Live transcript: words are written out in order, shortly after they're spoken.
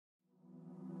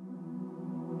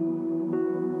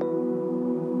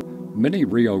Many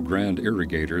Rio Grande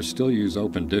irrigators still use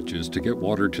open ditches to get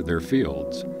water to their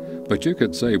fields, but you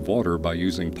could save water by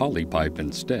using Polypipe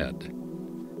instead.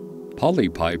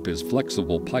 Polypipe is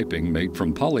flexible piping made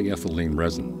from polyethylene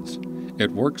resins.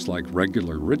 It works like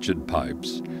regular rigid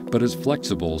pipes, but is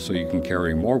flexible so you can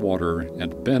carry more water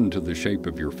and bend to the shape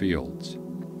of your fields.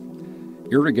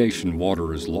 Irrigation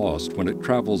water is lost when it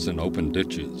travels in open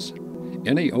ditches.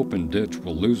 Any open ditch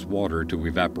will lose water to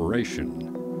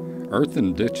evaporation.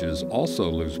 Earthen ditches also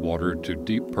lose water to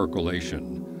deep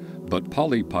percolation, but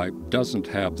Polypipe doesn't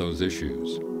have those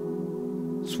issues.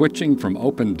 Switching from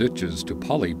open ditches to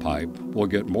Polypipe will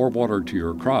get more water to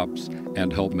your crops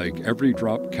and help make every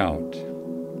drop count.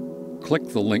 Click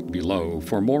the link below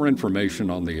for more information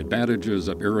on the advantages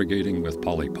of irrigating with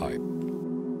Polypipe.